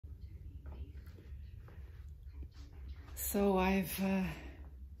So I've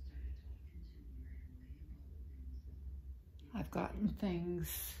gotten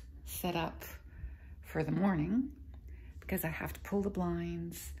things set up for the morning because I have to pull the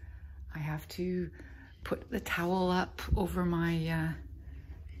blinds. I have to put the towel up over my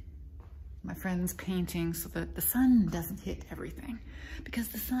my friend's painting so that the sun doesn't hit everything, because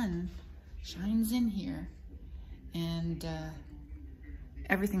the sun shines in here and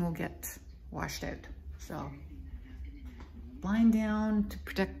everything will get washed out. So blind down to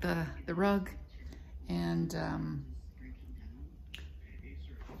protect the rug, and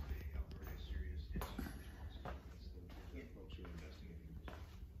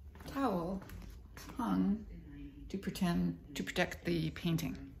towel hung to protect the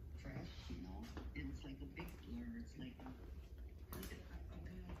painting.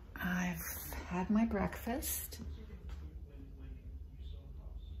 I've had my breakfast.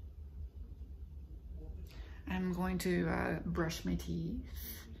 I'm going to brush my teeth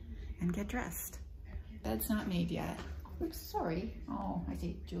and get dressed. Bed's not made yet. Oops, sorry. Oh, I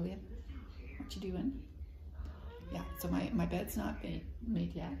see, Julia. What you doing? Yeah, so my bed's not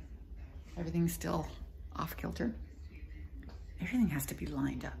made yet. Everything's still off kilter. Everything has to be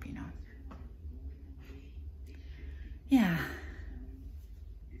lined up, you know. Yeah.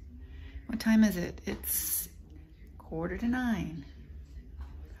 What time is it? It's 8:45.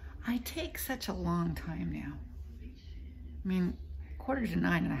 I take such a long time now. I mean, 8:45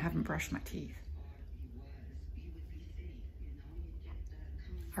 and I haven't brushed my teeth.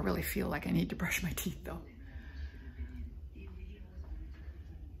 I really feel like I need to brush my teeth though.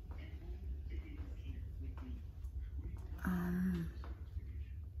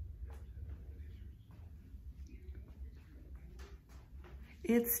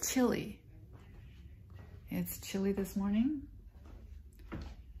 It's chilly. It's chilly this morning.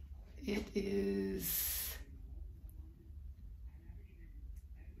 It is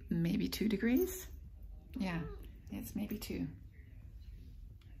maybe 2 degrees. Yeah, it's maybe 2.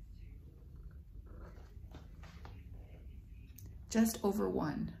 Just over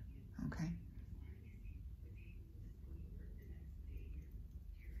 1, okay?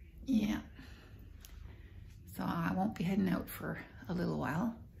 Yeah. So I won't be heading out for a little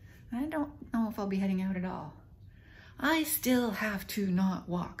while. I don't know if I'll be heading out at all. I still have to not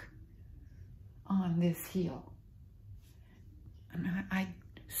walk on this heel. And I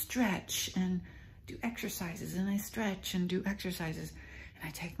stretch and do exercises, and I stretch and do exercises, and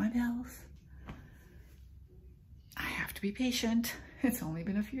I take my pills. I have to be patient. It's only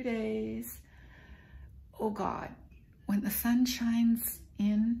been a few days. Oh God, when the sun shines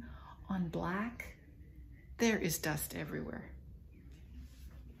in on black, there is dust everywhere.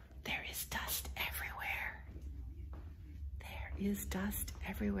 There is dust everywhere. There is dust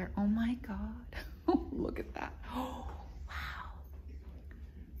everywhere. Oh my God. Look at that. Oh, wow.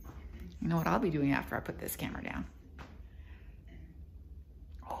 You know what I'll be doing after I put this camera down?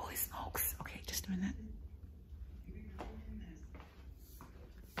 Holy smokes. Okay, just a minute.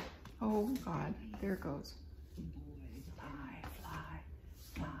 Oh God, there it goes. Fly, fly,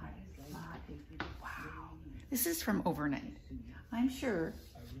 fly, fly. Wow. This is from overnight. I'm sure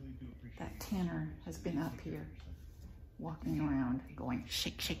that Tanner has been up here walking around going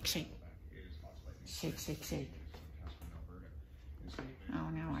shake, shake, shake. Shake, shake, shake. Oh,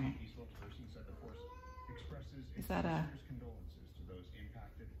 now is that a...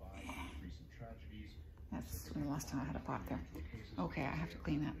 That's the last time I had a pot there. Okay, I have to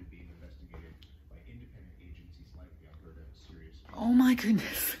clean that. Oh my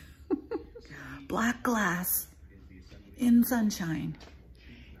goodness. Black glass in sunshine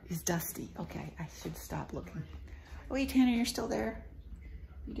is dusty. Okay, I should stop looking. Oh, wait, Tanner, you're still there.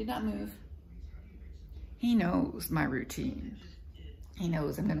 You did not move. He knows my routine. He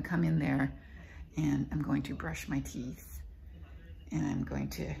knows I'm going to come in there and I'm going to brush my teeth and I'm going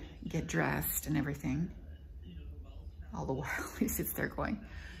to get dressed and everything. All the while he sits there going,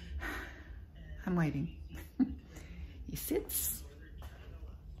 I'm waiting. He sits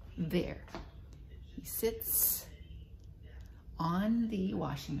there. He sits on the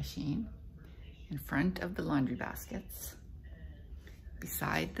washing machine in front of the laundry baskets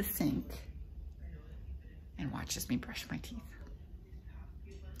beside the sink and watches me brush my teeth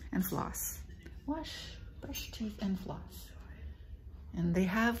and floss. Brush teeth and floss. And they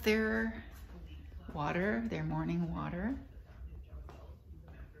have their water, their morning water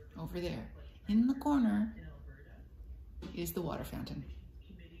over there. In the corner is the water fountain.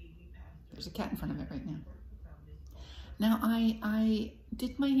 There's a cat in front of it right now. Now I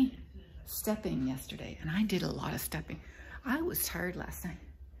did my stepping yesterday, and I did a lot of stepping. I was tired last night.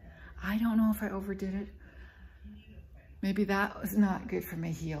 I don't know if I overdid it. Maybe that was not good for my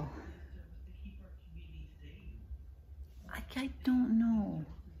heel. I don't know.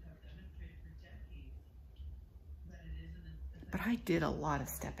 But I did a lot of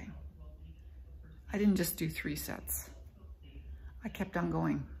stepping. I didn't just do 3 sets. I kept on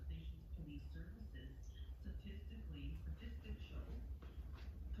going.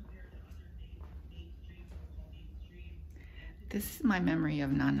 This is my memory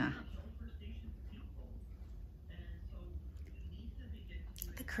of Nana.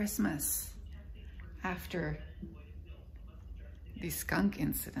 The Christmas after the skunk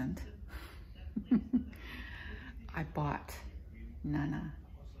incident, I bought Nana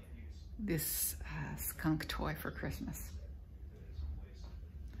this skunk toy for Christmas.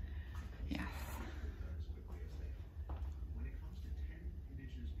 Yes.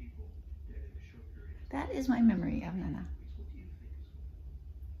 That is my memory of Nana.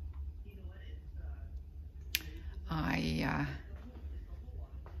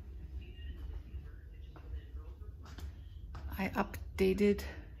 I updated.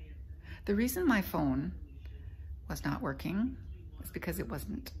 The reason my phone was not working was because it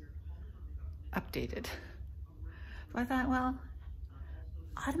wasn't updated. So I thought, well,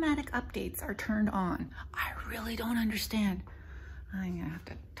 automatic updates are turned on. I really don't understand. I'm gonna have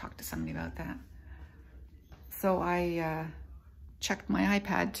to talk to somebody about that. So I checked my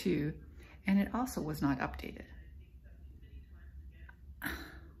iPad too, and it also was not updated.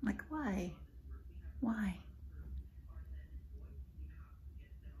 Like, why? Why?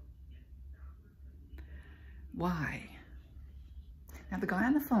 Why? Now the guy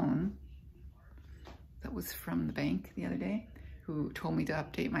on the phone that was from the bank the other day who told me to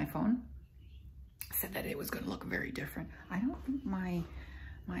update my phone said that it was going to look very different. I don't think my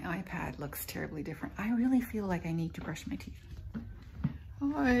iPad looks terribly different. I really feel like I need to brush my teeth.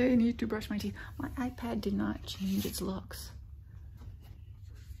 I need to brush my teeth. My iPad did not change its looks.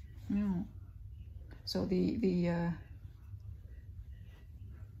 No. So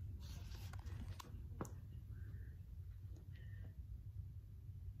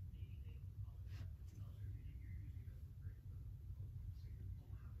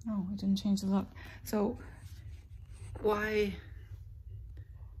no, it didn't change the look. So why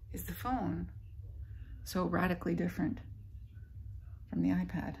is the phone so radically different from the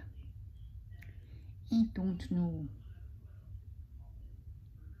iPad? I don't know.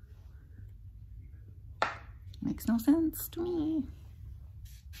 Makes no sense to me.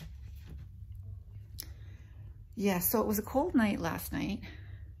 Yeah, so it was a cold night last night.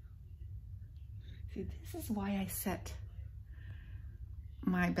 See, this is why I set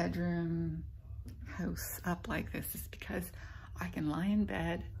my bedroom house up like this, is because I can lie in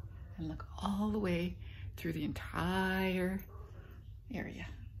bed and look all the way through the entire area.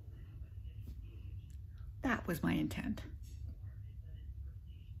 That was my intent.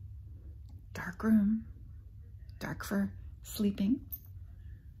 Dark room, dark for sleeping,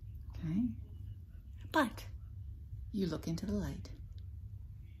 okay? But you look into the light.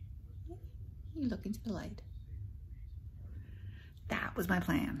 You look into the light. That was my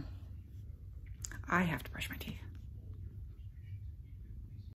plan. I have to brush my teeth.